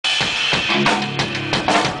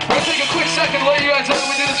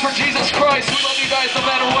for Jesus Christ. We love you guys no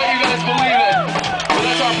matter what you guys believe in. But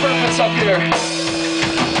that's our purpose up here.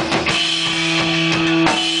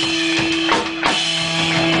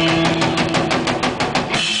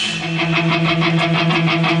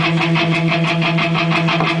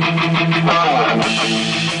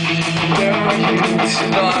 Where are you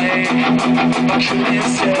tonight? I couldn't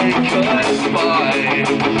say goodbye.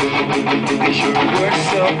 Your words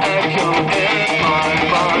still echo in my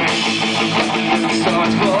mind.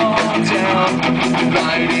 Stars fall down,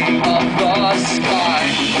 lighting up the sky.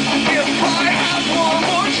 If I had one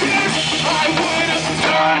more chance, I would have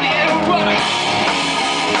done it right.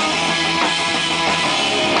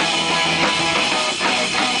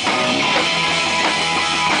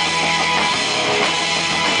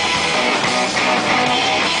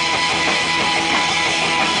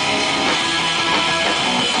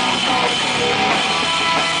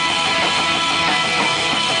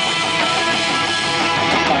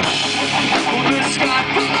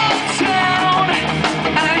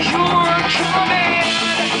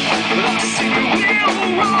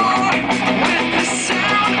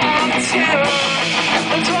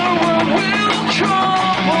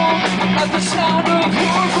 At the sound of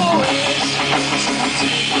your voice, so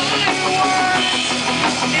take my